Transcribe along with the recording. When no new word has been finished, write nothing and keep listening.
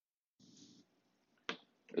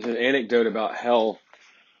There's an anecdote about hell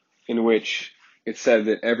in which it said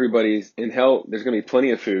that everybody's in hell. There's going to be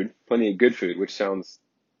plenty of food, plenty of good food, which sounds,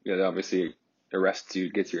 that obviously arrests you,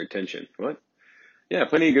 gets your attention. What? Yeah,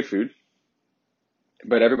 plenty of good food,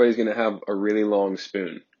 but everybody's going to have a really long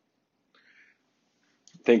spoon.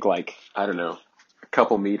 Think like, I don't know, a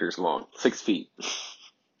couple meters long, 6 feet.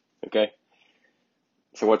 Okay.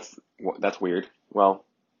 So that's weird. Well,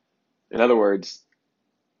 in other words,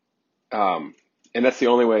 and that's the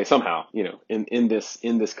only way somehow, in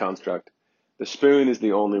this construct, the spoon is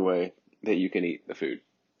the only way that you can eat the food.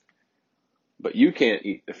 But you can't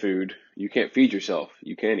eat the food. You can't feed yourself.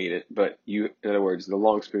 You can't eat it. But in other words, the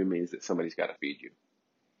long spoon means that somebody's got to feed you.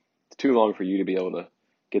 It's too long for you to be able to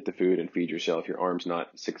get the food and feed yourself. Your arm's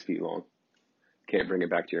not 6 feet long. Can't bring it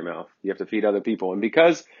back to your mouth. You have to feed other people. And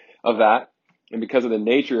because of that, and because of the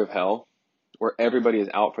nature of hell, where everybody is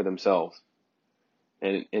out for themselves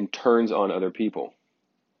and turns on other people,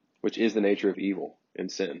 which is the nature of evil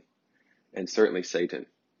and sin, and certainly Satan,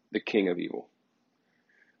 the king of evil.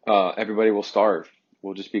 Everybody will starve.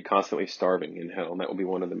 We'll just be constantly starving in hell, and that will be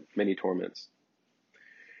one of the many torments.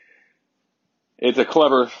 It's a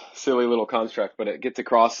clever, silly little construct, but it gets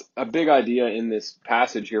across a big idea in this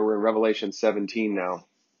passage here. We're in Revelation 17 now.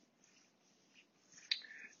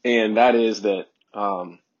 And that is that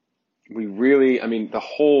the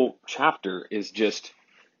whole chapter is just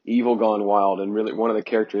evil gone wild. And really one of the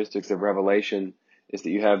characteristics of Revelation is that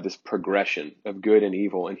you have this progression of good and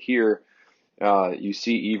evil. And here you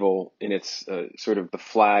see evil in its sort of the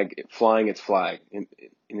flag, flying its flag in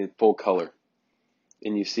its full color.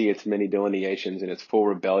 And you see its many delineations in its full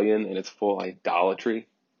rebellion and its full idolatry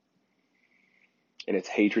and its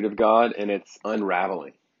hatred of God and its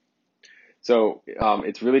unraveling. So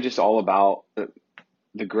it's really just all about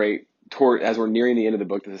the great, as we're nearing the end of the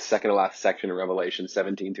book, this is the second to last section of Revelation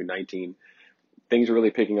 17 through 19. Things are really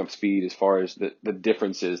picking up speed as far as the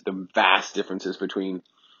differences, the vast differences between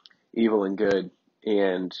evil and good.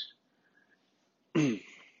 And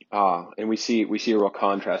and we see a real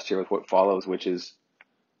contrast here with what follows, which is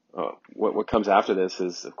what comes after this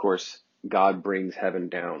is, of course, God brings heaven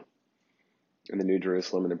down in the New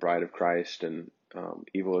Jerusalem and the bride of Christ, and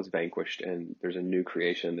evil is vanquished, and there's a new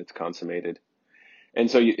creation that's consummated.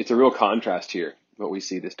 And so it's a real contrast here, what we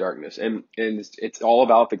see, this darkness. And it's all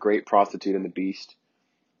about the great prostitute and the beast.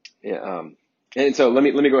 And so let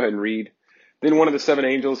me go ahead and read. Then one of the seven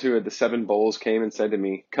angels who had the seven bowls came and said to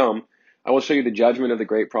me, "Come, I will show you the judgment of the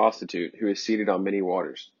great prostitute who is seated on many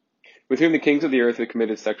waters, with whom the kings of the earth have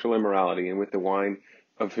committed sexual immorality, and with the wine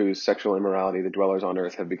of whose sexual immorality the dwellers on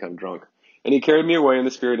earth have become drunk." And he carried me away in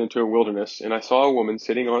the spirit into a wilderness, and I saw a woman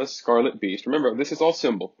sitting on a scarlet beast. Remember, this is all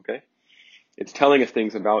symbol, okay? It's telling us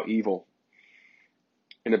things about evil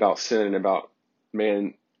and about sin and about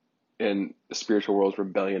man and the spiritual world's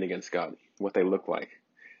rebellion against God, what they look like.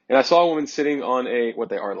 And I saw a woman sitting on what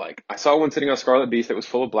they are like. I saw a woman sitting on a scarlet beast that was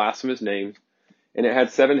full of blasphemous names, and it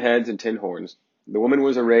had 7 heads and 10 horns. The woman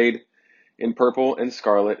was arrayed in purple and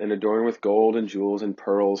scarlet and adorned with gold and jewels and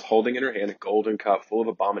pearls, holding in her hand a golden cup full of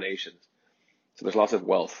abominations. So there's lots of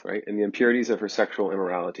wealth, right? And the impurities of her sexual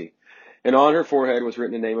immorality. And on her forehead was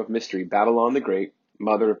written the name of mystery, Babylon the Great,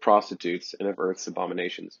 mother of prostitutes and of earth's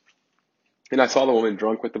abominations. And I saw the woman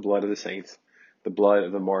drunk with the blood of the saints, the blood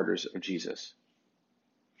of the martyrs of Jesus.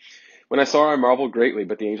 When I saw her, I marveled greatly,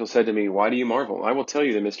 but the angel said to me, "Why do you marvel? I will tell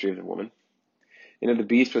you the mystery of the woman, and of the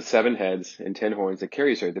beast with 7 heads and 10 horns that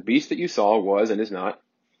carries her. The beast that you saw was and is not,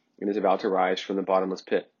 and is about to rise from the bottomless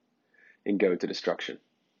pit and go to destruction.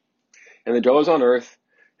 And the dwellers on earth,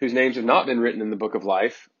 whose names have not been written in the book of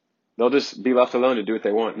life, they'll just be left alone to do what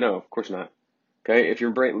they want." No, of course not. Okay, if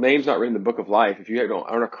your name's not written in the book of life, if you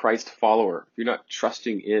aren't a Christ follower, if you're not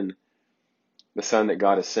trusting in the Son that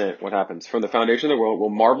God has sent, what happens? From the foundation of the world, will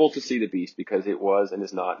marvel to see the beast, because it was and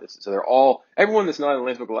is not. So everyone that's not in the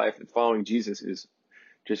Lamb's Book of Life and following Jesus is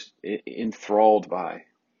just enthralled by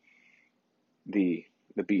the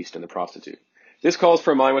beast and the prostitute. This calls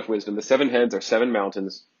for a mind with wisdom. The 7 heads are 7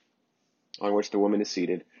 mountains on which the woman is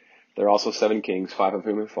seated. There are also 7 kings, 5 of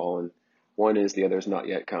whom have fallen. One is, the other is not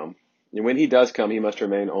yet come. And when he does come, he must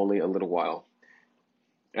remain only a little while.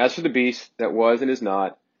 As for the beast that was and is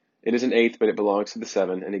not, it is an 8th, but it belongs to the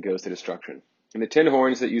 7, and it goes to destruction. And the 10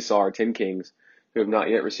 horns that you saw are 10 kings who have not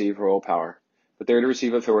yet received royal power, but they are to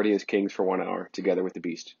receive authority as kings for 1 hour, together with the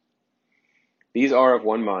beast. These are of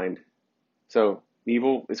one mind. So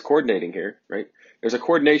evil is coordinating here, right? There's a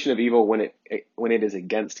coordination of evil when it is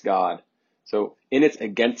against God. So in its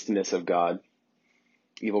againstness of God,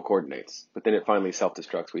 evil coordinates, but then it finally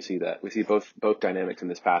self-destructs. We see that. We see both dynamics in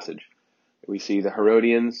this passage. We see the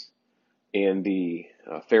Herodians and the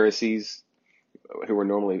Pharisees who are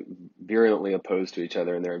normally virulently opposed to each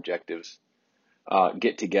other in their objectives,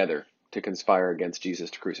 get together to conspire against Jesus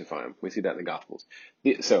to crucify him. We see that in the Gospels.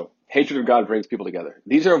 So hatred of God brings people together.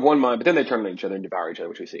 These are of one mind, but then they turn on each other and devour each other,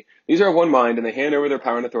 which we see. These are of one mind, and they hand over their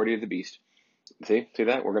power and authority to the beast. See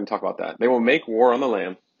that? We're going to talk about that. They will make war on the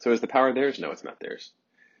Lamb. So is the power theirs? No, it's not theirs.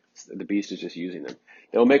 The beast is just using them.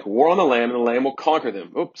 They will make war on the Lamb, and the Lamb will conquer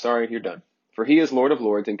them. Oops, sorry, you're done. For he is Lord of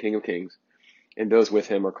lords and King of kings, and those with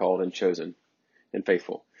him are called and chosen and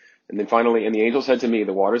faithful. And then finally, and the angel said to me,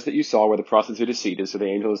 the waters that you saw where the prostitute is seated, so the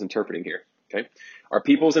angel is interpreting here, okay, are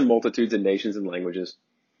peoples and multitudes and nations and languages.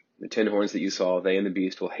 The 10 horns that you saw, they and the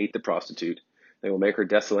beast will hate the prostitute. They will make her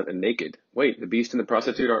desolate and naked. Wait, the beast and the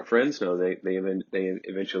prostitute aren't friends? No, they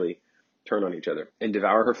eventually turn on each other and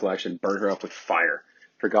devour her flesh and burn her up with fire.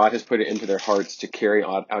 For God has put it into their hearts to carry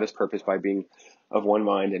out his purpose by being of one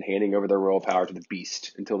mind and handing over their royal power to the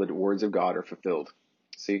beast until the words of God are fulfilled.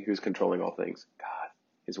 See who's controlling all things? God.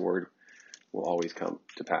 His word will always come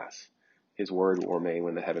to pass. His word will remain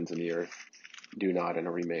when the heavens and the earth do not and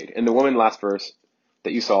are remade. And the woman, last verse,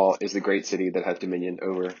 that you saw is the great city that has dominion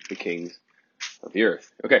over the kings of the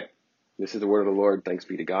earth. Okay, this is the word of the Lord. Thanks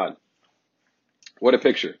be to God. What a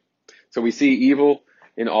picture. So we see evil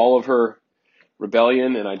in all of her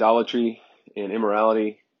rebellion and idolatry and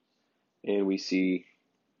immorality, and we see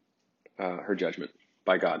her judgment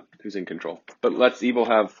by God, who's in control. But lets evil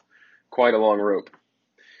have quite a long rope.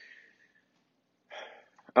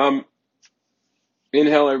 In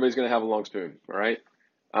hell, everybody's going to have a long spoon, all right?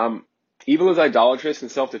 Evil is idolatrous and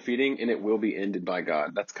self-defeating, and it will be ended by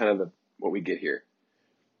God. That's kind of what we get here.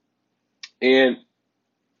 And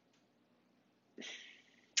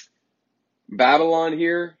Babylon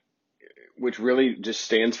here, which really just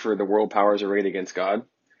stands for the world powers arrayed against God,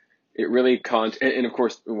 it really and of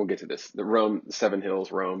course we'll get to this. The Rome, the 7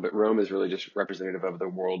 hills, Rome, but Rome is really just representative of the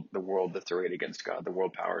world that's arrayed against God, the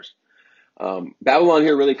world powers. Babylon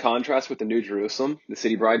here really contrasts with the New Jerusalem, the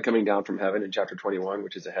city bride coming down from heaven in chapter 21,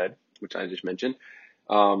 which is ahead, which I just mentioned.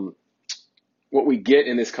 What we get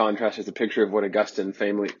in this contrast is a picture of what Augustine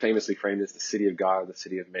famously framed as the city of God or the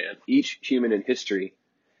city of man. Each human in history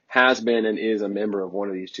has been and is a member of one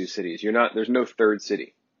of these two cities. There's no third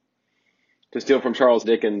city. To steal from Charles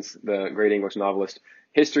Dickens, the great English novelist,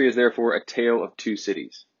 history is therefore a tale of two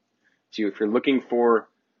cities. So if you're looking for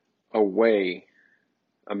a way,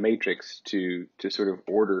 a matrix to sort of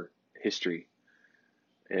order history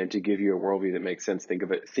and to give you a worldview that makes sense,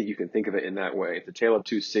 you can think of it in that way. It's a tale of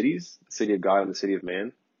two cities, the city of God and the city of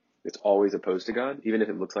man. It's always opposed to God, even if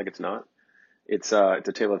it looks like it's not. It's a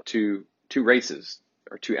tale of two races,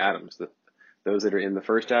 or two Adams, those that are in the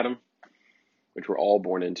first Adam, which we're all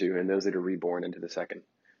born into, and those that are reborn into the second,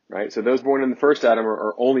 right? So those born in the first Adam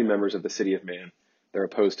are only members of the city of man. They're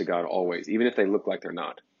opposed to God always, even if they look like they're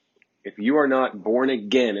not. If you are not born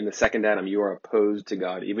again in the second Adam, you are opposed to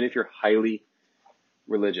God, even if you're highly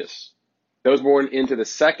religious. Those born into the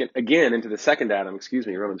second Adam,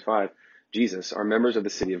 Romans 5, Jesus, are members of the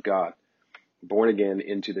city of God, born again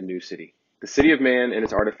into the new city. The city of man and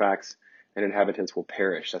its artifacts and inhabitants will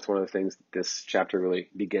perish. That's one of the things this chapter really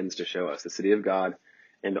begins to show us. The city of God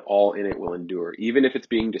and all in it will endure. Even if it's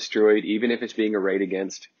being destroyed, even if it's being arrayed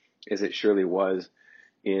against, as it surely was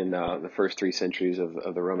in the first 3 centuries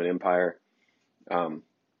of the Roman Empire,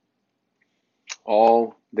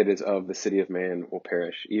 all that is of the city of man will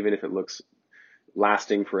perish. Even if it looks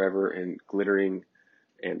lasting forever and glittering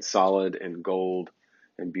and solid and gold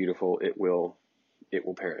and beautiful, it will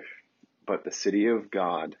perish. But the city of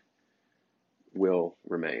God will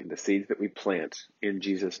remain. The seeds that we plant in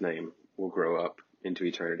Jesus' name will grow up into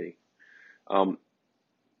eternity. The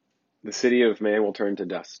city of man will turn to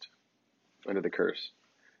dust under the curse.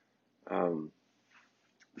 The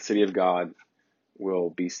city of God will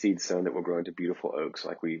be seed sown that will grow into beautiful oaks,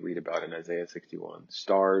 like we read about in Isaiah 61.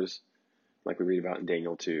 Stars, like we read about in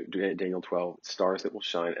Daniel 12, stars that will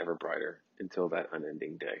shine ever brighter until that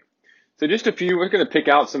unending day. So just a few, we're going to pick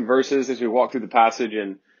out some verses as we walk through the passage,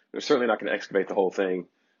 and we're certainly not going to excavate the whole thing,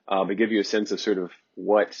 but give you a sense of sort of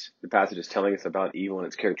what the passage is telling us about evil and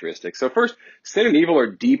its characteristics. So first, sin and evil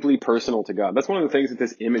are deeply personal to God. That's one of the things that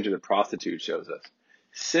this image of the prostitute shows us.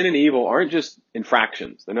 Sin and evil aren't just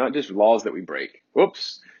infractions. They're not just laws that we break.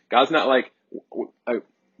 Whoops. God's not like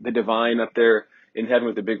the divine up there in heaven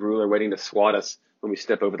with the big ruler waiting to swat us when we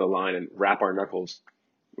step over the line and wrap our knuckles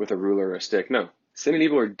with a ruler or a stick. No. Sin and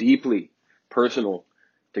evil are deeply personal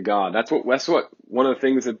to God. That's what one of the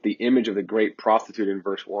things that the image of the great prostitute in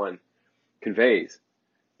verse 1 conveys,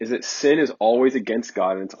 is that sin is always against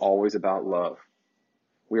God and it's always about love.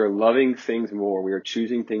 We are loving things more. We are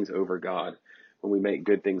choosing things over God when we make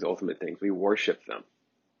good things ultimate things. We worship them.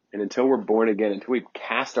 And until we're born again, until we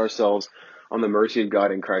cast ourselves on the mercy of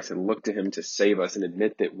God in Christ and look to him to save us and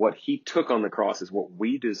admit that what he took on the cross is what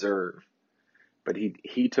we deserve, but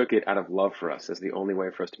he took it out of love for us as the only way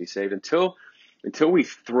for us to be saved. Until we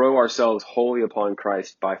throw ourselves wholly upon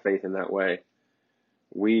Christ by faith in that way,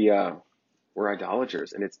 we're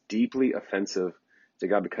idolaters, and it's deeply offensive to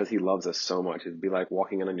God because he loves us so much. It'd be like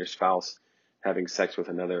walking in on your spouse having sex with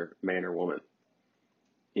another man or woman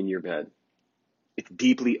in your bed. It's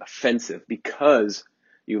deeply offensive because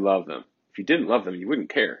you love them. If you didn't love them, you wouldn't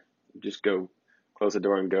care. You'd just go close the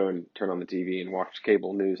door and go and turn on the TV and watch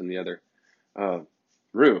cable news in the other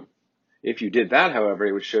room. If you did that, however,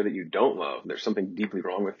 it would show that you don't love. There's something deeply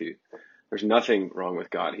wrong with you. There's nothing wrong with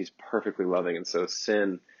God. He's perfectly loving, and so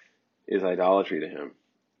sin is idolatry to him,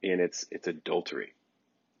 and it's adultery.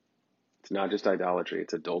 It's not just idolatry,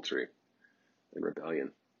 it's adultery and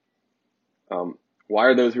rebellion. Why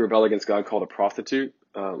are those who rebel against God called a prostitute?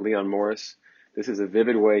 Leon Morris, this is a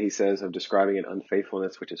vivid way, he says, of describing an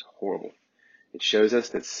unfaithfulness which is horrible. It shows us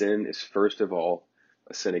that sin is first of all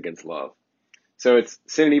a sin against love. So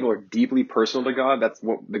sin and evil are deeply personal to God. That's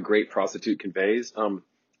what the great prostitute conveys.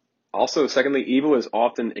 Also, secondly, evil is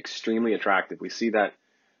often extremely attractive. We see that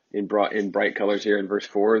in bright colors here in verse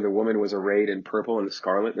 4. The woman was arrayed in purple and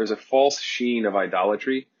scarlet. There's a false sheen of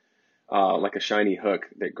idolatry, like a shiny hook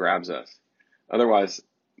that grabs us. Otherwise,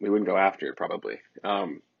 we wouldn't go after it probably.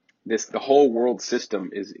 The whole world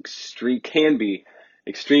system can be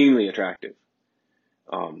extremely attractive.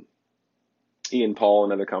 Ian Paul,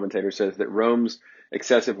 another commentator, says that Rome's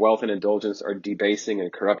excessive wealth and indulgence are debasing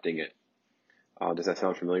and corrupting it. Does that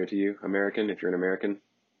sound familiar to you, American, if you're an American?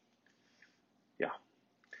 Yeah.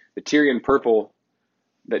 The Tyrian purple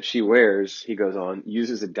that she wears, he goes on,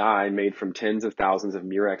 uses a dye made from tens of thousands of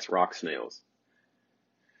murex rock snails.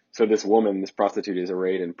 So this woman, this prostitute, is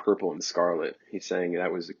arrayed in purple and scarlet. He's saying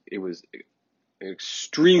it was an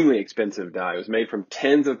extremely expensive dye. It was made from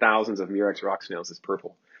tens of thousands of murex rock snails, this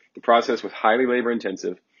purple. The process was highly labor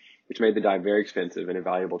intensive, which made the dye very expensive and a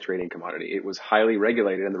valuable trading commodity. It was highly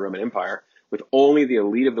regulated in the Roman Empire, with only the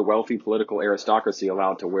elite of the wealthy political aristocracy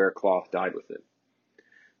allowed to wear cloth dyed with it.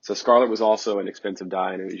 So scarlet was also an expensive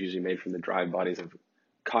dye, and it was usually made from the dried bodies of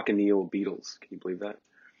cochineal beetles. Can you believe that?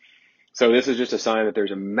 So this is just a sign that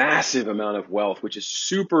there's a massive amount of wealth, which is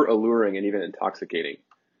super alluring and even intoxicating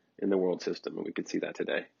in the world system, and we can see that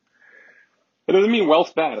today. It doesn't mean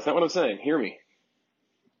wealth's bad. That's not what I'm saying. Hear me.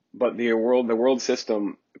 But the world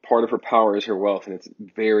system, part of her power is her wealth, and it's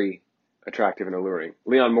very attractive and alluring.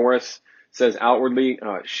 Leon Morris says outwardly,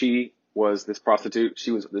 she was this prostitute.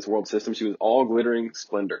 She was this world system. She was all glittering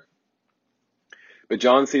splendor. But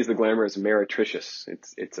John sees the glamour as meretricious.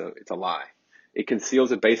 It's a lie. It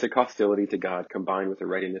conceals a basic hostility to God combined with a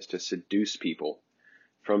readiness to seduce people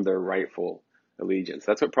from their rightful allegiance.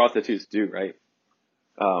 That's what prostitutes do, right?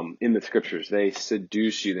 In the scriptures, they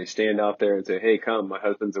seduce you. They stand out there and say, "Hey, come, my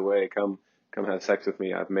husband's away. Come have sex with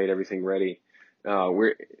me. I've made everything ready."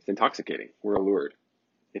 It's intoxicating. We're allured.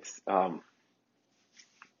 It's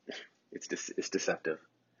deceptive.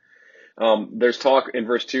 There's talk in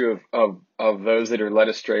verse 2 of those that are led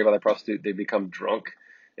astray by the prostitute. They become drunk.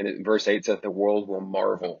 And in verse 8 says the world will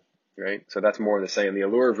marvel, right? So that's more of the same. The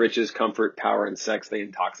allure of riches, comfort, power, and sex, they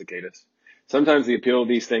intoxicate us. Sometimes the appeal of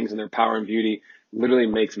these things and their power and beauty literally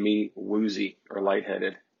makes me woozy or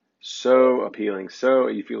lightheaded. So appealing. So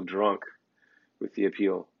you feel drunk with the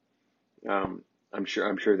appeal. I'm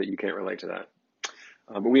sure that you can't relate to that.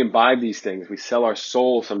 But we imbibe these things. We sell our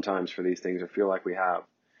soul sometimes for these things or feel like we have.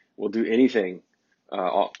 We'll do anything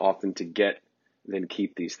often to get then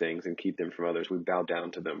keep these things and keep them from others. We bow down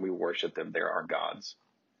to them. We worship them. They're our gods.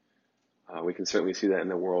 We can certainly see that in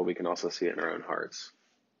the world. We can also see it in our own hearts.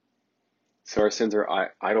 So our sins are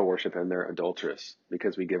idol worship, and they're adulterous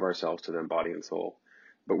because we give ourselves to them, body and soul.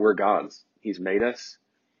 But we're God's. He's made us,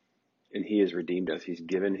 and he has redeemed us. He's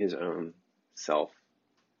given his own self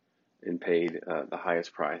and paid the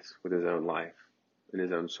highest price with his own life and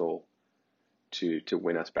his own soul to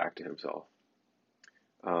win us back to himself.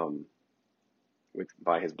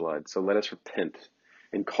 By his blood. So let us repent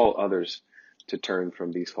and call others to turn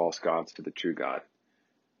from these false gods to the true God.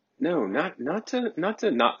 No, not to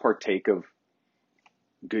not partake of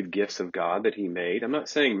good gifts of God that he made. I'm not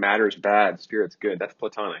saying matter's bad, spirit's good. That's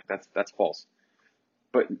Platonic. That's false.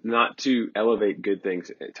 But not to elevate good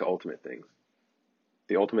things to ultimate things.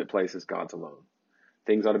 The ultimate place is God's alone.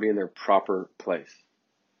 Things ought to be in their proper place.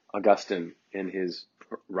 Augustine in his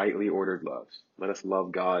rightly ordered loves. Let us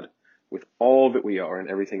love God with all that we are, and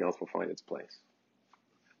everything else will find its place.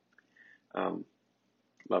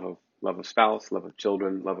 Love of spouse, love of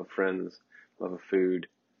children, love of friends, love of food,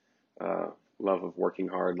 love of working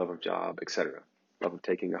hard, love of job, etc., love of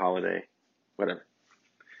taking a holiday, whatever.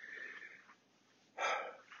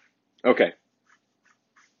 Okay.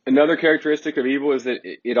 Another characteristic of evil is that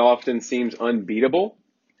it often seems unbeatable.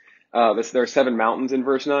 There are 7 mountains in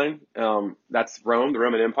verse 9. That's Rome, the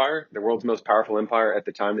Roman Empire, the world's most powerful empire at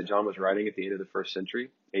the time that John was writing at the end of the 1st century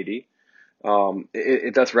AD.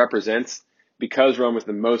 It thus represents, because Rome was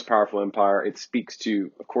the most powerful empire, it speaks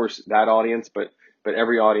to, of course, that audience, but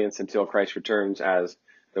every audience until Christ returns as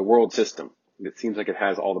the world system. It seems like it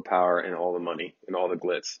has all the power and all the money and all the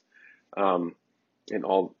glitz, and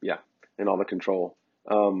all the control.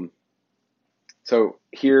 So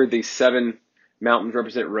here the 7 mountains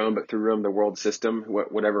represent Rome, but through Rome, the world system,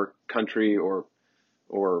 whatever country or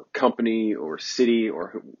company or city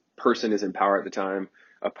or person is in power at the time,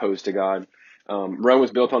 opposed to God. Rome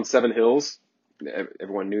was built on 7 hills.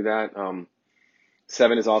 Everyone knew that.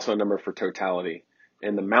 7 is also a number for totality.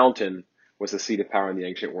 And the mountain was the seat of power in the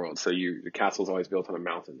ancient world. So the castle is always built on a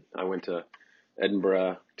mountain. I went to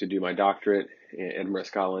Edinburgh to do my doctorate in Edinburgh,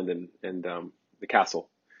 Scotland, and the castle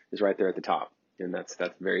is right there at the top. And that's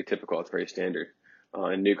very typical. It's very standard.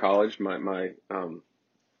 In New College, my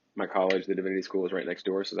college, the Divinity School, is right next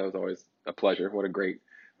door. So that was always a pleasure. What a great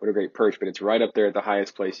perch, but it's right up there at the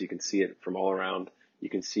highest place. You can see it from all around. You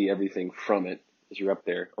can see everything from it as you're up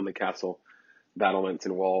there on the castle battlements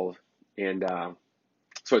and walls. And,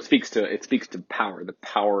 so it speaks to power, the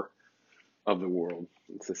power of the world.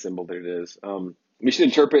 It's the symbol that it is. We should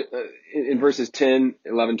interpret in verses 10,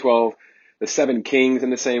 11, 12, the 7 kings in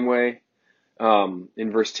the same way.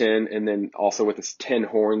 In verse 10, and then also with the 10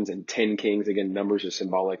 horns and 10 kings. Again, numbers are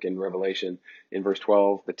symbolic in Revelation. In verse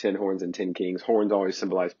 12, the 10 horns and 10 kings. Horns always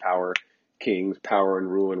symbolize power, kings, power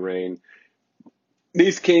and rule and reign.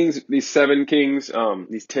 These 7 kings,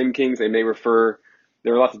 these 10 kings, they may refer,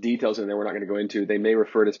 there are lots of details in there we're not going to go into. They may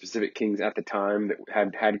refer to specific kings at the time that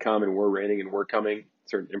had come and were reigning and were coming,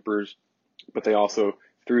 certain emperors, but they also,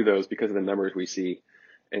 through those, because of the numbers we see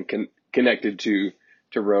and connected to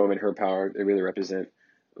Rome and her power, they really represent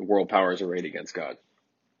world powers arrayed against God.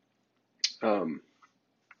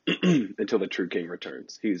 Until the true king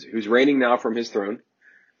returns. Who's reigning now from his throne,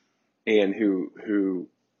 and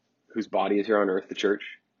whose body is here on earth, the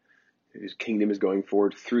church, whose kingdom is going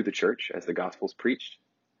forward through the church as the gospel's preached,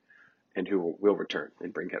 and who will return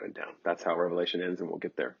and bring heaven down. That's how Revelation ends, and we'll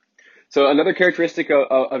get there. So another characteristic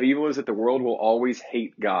of evil is that the world will always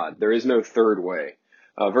hate God. There is no third way.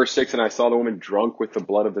 Verse 6, and I saw the woman drunk with the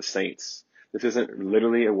blood of the saints. This isn't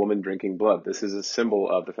literally a woman drinking blood. This is a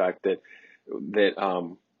symbol of the fact that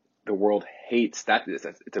the world hates that. It's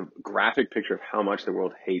a graphic picture of how much the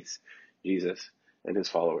world hates Jesus and his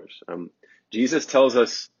followers. Jesus tells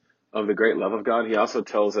us of the great love of God. He also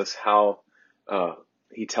tells us how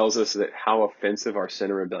offensive our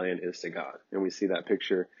sin and rebellion is to God. And we see that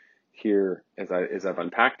picture here as I've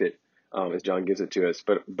unpacked it, as John gives it to us.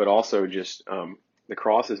 But also just the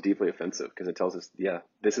cross is deeply offensive because it tells us,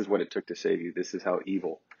 this is what it took to save you. This is how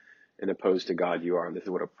evil and opposed to God you are, and this is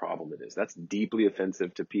what a problem it is. That's deeply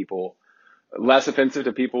offensive to people. Less offensive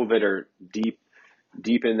to people that are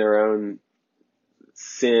deep in their own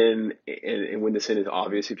sin, and when the sin is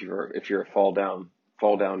obvious. If you're a fall down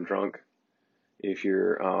drunk, if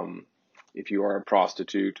you are a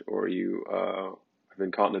prostitute, or you have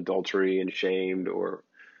been caught in adultery and shamed, or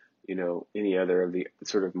any other of the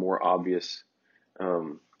sort of more obvious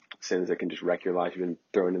sins that can just wreck your life. You've been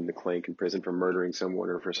thrown in the clink in prison for murdering someone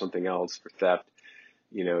or for something else, for theft.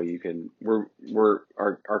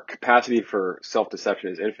 Our capacity for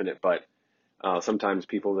self-deception is infinite, but sometimes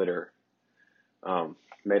people that are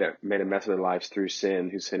made a mess of their lives through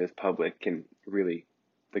sin, whose sin is public, can really,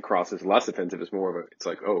 the cross is less offensive. It's more of it's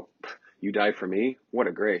like, oh, you died for me? What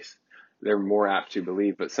a grace. They're more apt to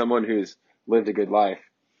believe. But someone who's lived a good life,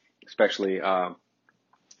 especially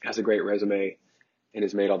has a great resume and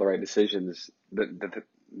has made all the right decisions, the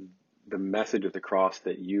message of the cross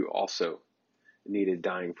that you also needed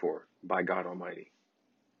dying for by God Almighty.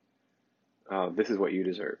 This is what you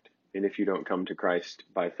deserved. And if you don't come to Christ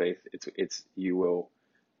by faith, you will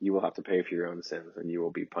have to pay for your own sins, and you will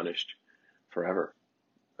be punished forever,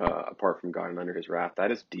 apart from God and under his wrath.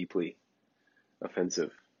 That is deeply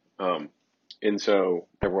offensive. And so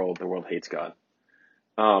the world hates God.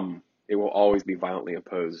 It will always be violently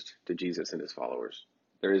opposed to Jesus and his followers.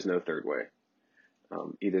 There is no third way.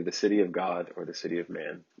 Either the city of God or the city of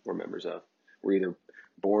man we're members of. We're either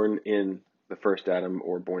born in the first Adam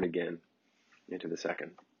or born again into the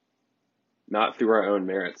second. Not through our own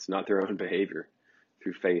merits, not through our own behavior,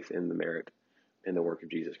 through faith in the merit and the work of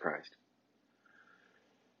Jesus Christ.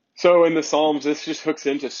 So in the Psalms, this just hooks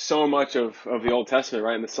into so much of the Old Testament,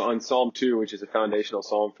 right? In Psalm 2, which is a foundational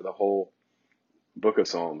psalm for the whole book of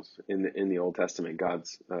Psalms in the Old Testament,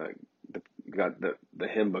 the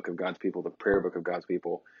hymn book of God's people, the prayer book of God's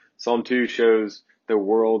people. Psalm 2 shows the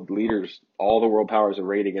world leaders, all the world powers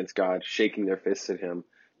arrayed against God, shaking their fists at him,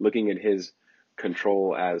 looking at his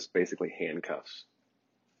control as basically handcuffs,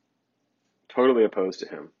 totally opposed to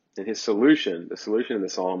him. And the solution in the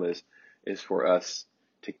psalm is for us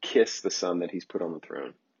to kiss the son that he's put on the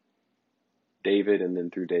throne, David, and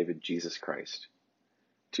then through David, Jesus Christ,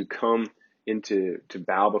 to come to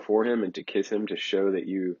bow before him and to kiss him, to show that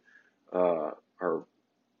you are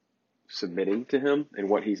submitting to him and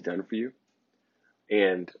what he's done for you,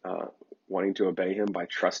 and wanting to obey him by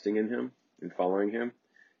trusting in him and following him,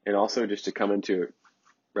 and also just to come into a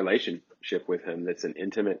relationship with him that's an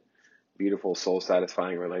intimate, beautiful,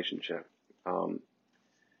 soul-satisfying relationship.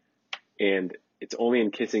 And it's only in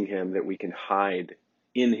kissing him that we can hide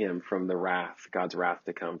in him from the wrath, God's wrath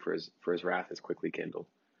to come, for his wrath is quickly kindled.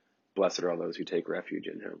 Blessed are all those who take refuge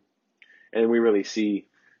in him. And we really see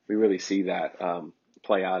that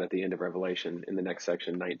play out at the end of Revelation in the next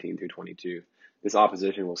section, 19 through 22. This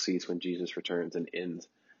opposition will cease when Jesus returns and ends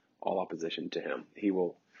all opposition to him. He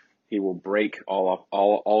will break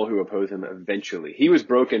all who oppose him eventually. He was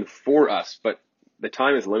broken for us, but the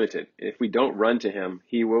time is limited. If we don't run to him,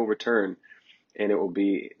 he will return, and it will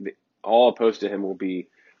be all opposed to him will be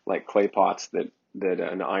like clay pots that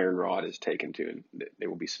an iron rod is taken to, and they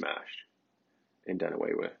will be smashed and done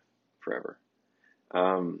away with forever.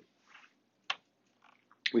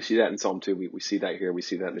 We see that in Psalm 2. We see that here. We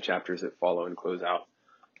see that in the chapters that follow and close out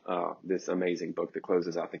this amazing book that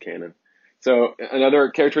closes out the canon. So another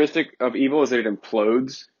characteristic of evil is that it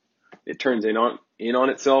implodes. It turns in on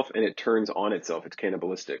itself, and it turns on itself. It's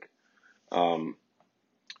cannibalistic.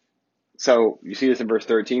 So you see this in verse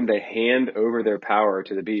 13. They hand over their power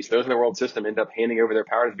to the beast. Those in the world system end up handing over their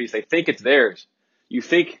power to the beast. They think it's theirs. You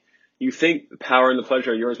think the power and the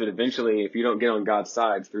pleasure are yours, but eventually, if you don't get on God's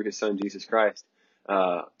side through his son, Jesus Christ,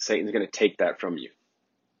 Satan's going to take that from you.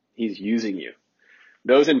 He's using you.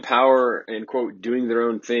 Those in power and, quote, doing their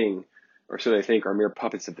own thing, or so they think, are mere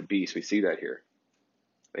puppets of the beast. We see that here.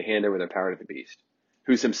 They hand over their power to the beast,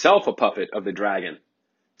 who's himself a puppet of the dragon,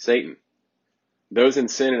 Satan. Those in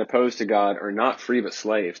sin and opposed to God are not free but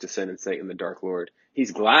slaves to sin and Satan, the dark lord.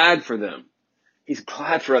 He's glad for them. He's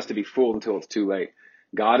glad for us to be fooled until it's too late.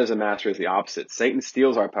 God as a master is the opposite. Satan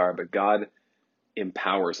steals our power, but God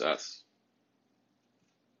empowers us.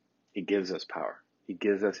 He gives us power. He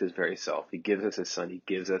gives us his very self. He gives us his son. He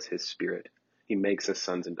gives us his spirit. He makes us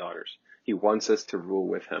sons and daughters. He wants us to rule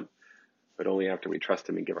with him, but only after we trust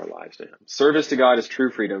him and give our lives to him. Service to God is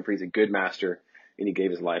true freedom, for he's a good master, and he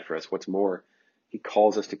gave his life for us. What's more, he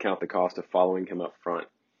calls us to count the cost of following him up front.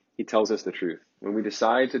 He tells us the truth. When we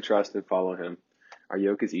decide to trust and follow him, our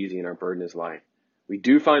yoke is easy and our burden is light. We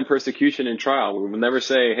do find persecution and trial. We will never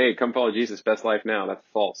say, hey, come follow Jesus, best life now. That's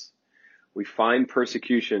false. We find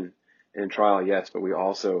persecution and trial, yes, but we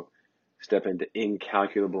also step into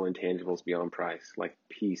incalculable intangibles beyond price, like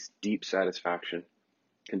peace, deep satisfaction,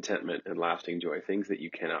 contentment, and lasting joy, things that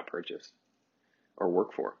you cannot purchase or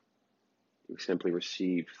work for. You simply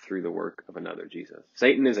received through the work of another, Jesus.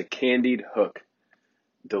 Satan is a candied hook,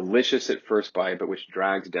 delicious at first bite, but which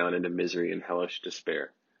drags down into misery and hellish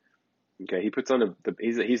despair. Okay, he puts on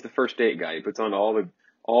he's the first date guy. He puts on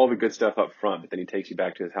all the good stuff up front, but then he takes you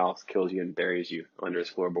back to his house, kills you, and buries you under his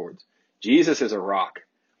floorboards. Jesus is a rock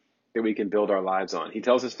that we can build our lives on. He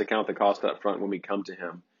tells us to count the cost up front when we come to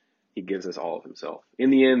him. He gives us all of himself.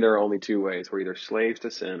 In the end, there are only two ways. We're either slaves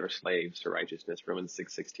to sin or slaves to righteousness. Romans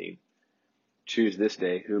 6:16. Choose this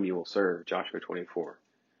day whom you will serve. Joshua 24.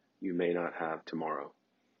 You may not have tomorrow.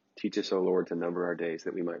 Teach us, O Lord, to number our days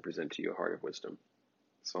that we might present to you a heart of wisdom.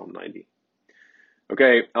 Psalm 90.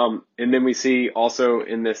 Okay, and then we see also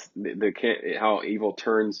in this how evil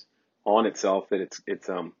turns on itself,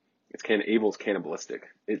 that evil's cannibalistic.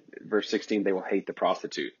 Verse 16, they will hate the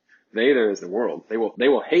prostitute. There is the world. They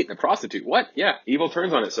will hate the prostitute. What? Yeah, evil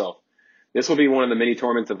turns on itself. This will be one of the many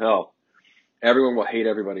torments of hell. Everyone will hate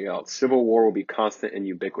everybody else. Civil war will be constant and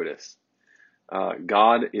ubiquitous.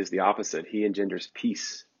 God is the opposite. He engenders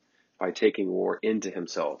peace by taking war into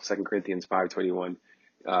himself. 2 Corinthians 5:21.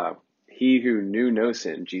 He who knew no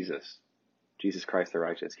sin, Jesus Christ the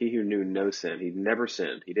righteous, he who knew no sin, he never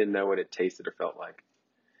sinned. He didn't know what it tasted or felt like.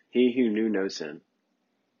 He who knew no sin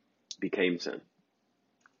became sin.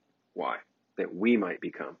 Why? That we might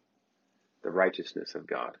become the righteousness of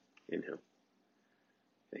God in him.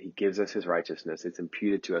 That he gives us his righteousness. It's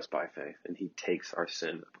imputed to us by faith, and he takes our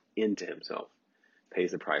sin into himself,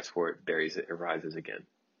 pays the price for it, buries it, arises again.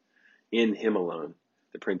 In him alone,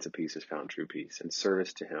 the Prince of Peace has found true peace, and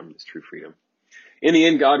service to him is true freedom. In the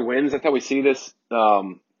end, God wins. That's how we see this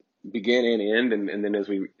begin and end, and then as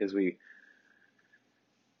we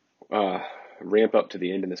ramp up to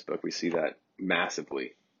the end in this book, we see that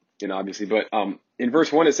massively, and obviously. But in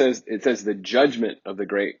verse 1, it says the judgment of the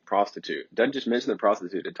great prostitute. It doesn't just mention the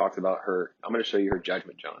prostitute. It talks about her. I'm going to show you her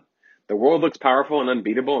judgment, John. The world looks powerful and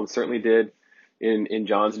unbeatable, and certainly did in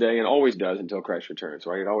John's day, and always does until Christ returns.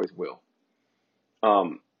 Right? It always will.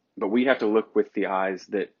 But we have to look with the eyes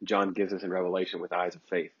that John gives us in Revelation, with eyes of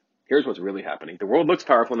faith. Here's what's really happening. The world looks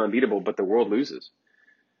powerful and unbeatable, but the world loses.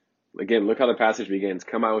 Again, look how the passage begins.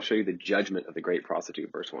 Come, I will show you the judgment of the great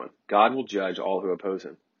prostitute, verse 1. God will judge all who oppose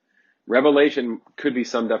him. Revelation could be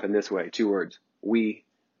summed up in this way, 2 words. We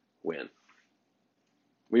win.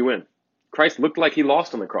 We win. Christ looked like he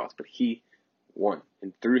lost on the cross, but he won.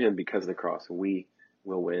 And through him, because of the cross, we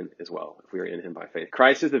will win as well if we are in him by faith.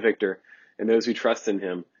 Christ is the victor, and those who trust in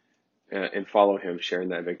him and follow him share in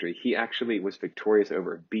that victory. He actually was victorious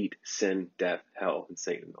over, beat sin, death, hell, and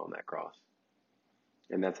Satan on that cross.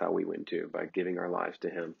 And that's how we win too, by giving our lives to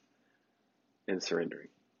him and surrendering.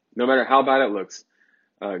 No matter how bad it looks,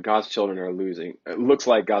 God's children are losing. It looks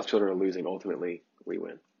like God's children are losing. Ultimately, we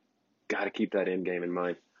win. Got to keep that end game in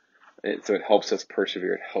mind. And so it helps us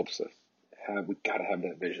persevere. It helps us we got to have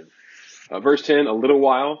that vision. Verse 10, a little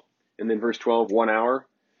while. And then verse 12, 1 hour.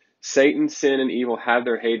 Satan, sin, and evil have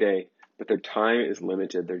their heyday, but their time is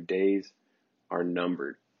limited. Their days are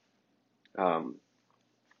numbered.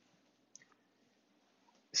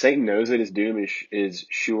 Satan knows that his doom is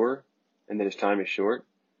sure and that his time is short.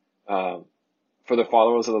 For the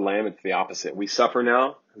followers of the Lamb, it's the opposite. We suffer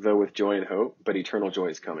now, though with joy and hope, but eternal joy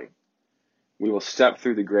is coming. We will step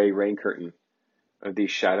through the gray rain curtain of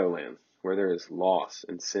these shadowlands, where there is loss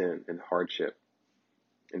and sin and hardship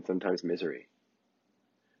and sometimes misery,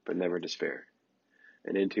 but never despair,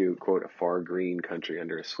 and into, quote, a far green country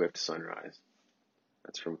under a swift sunrise.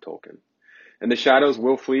 That's from Tolkien. And the shadows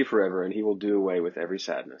will flee forever, and he will do away with every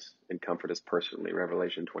sadness and comfort us personally.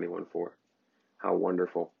 Revelation 21:4. How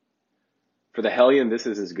wonderful. For the hellion, this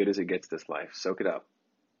is as good as it gets this life. Soak it up.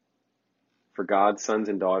 For God's sons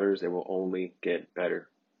and daughters, it will only get better.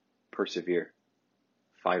 Persevere.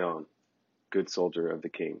 Fight on. Good soldier of the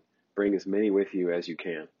King. Bring as many with you as you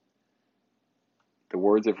can. The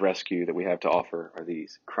words of rescue that we have to offer are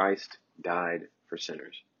these. Christ died for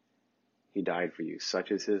sinners. He died for you.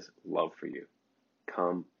 Such is his love for you.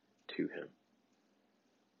 Come to him.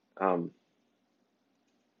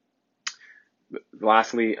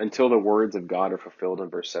 Lastly, until the words of God are fulfilled in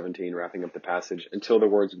verse 17, wrapping up the passage, until the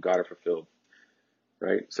words of God are fulfilled,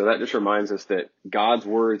 right? So that just reminds us that God's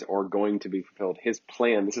words are going to be fulfilled. His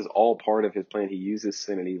plan, this is all part of his plan. He uses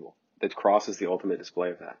sin and evil. The cross is the ultimate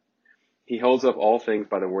display of that. He holds up all things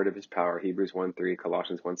by the word of his power. Hebrews 1:3,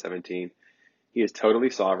 Colossians 1:17. He is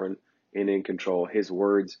totally sovereign and in control. His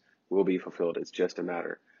words will be fulfilled. It's just a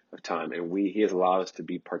matter of time. And he has allowed us to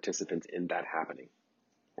be participants in that happening.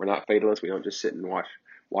 We're not fatalists. We don't just sit and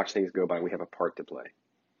watch things go by. We have a part to play.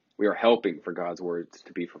 We are helping for God's words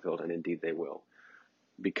to be fulfilled, and indeed they will,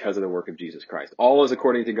 because of the work of Jesus Christ. All is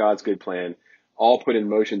according to God's good plan, all put in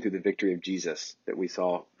motion through the victory of Jesus that we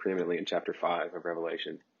saw preeminently in chapter 5 of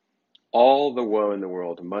Revelation. All the woe in the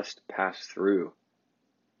world must pass through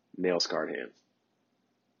nail-scarred hands.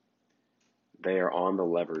 They are on the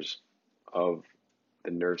levers of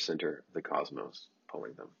the nerve center of the cosmos,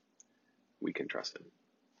 pulling them. We can trust him.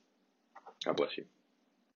 God bless you.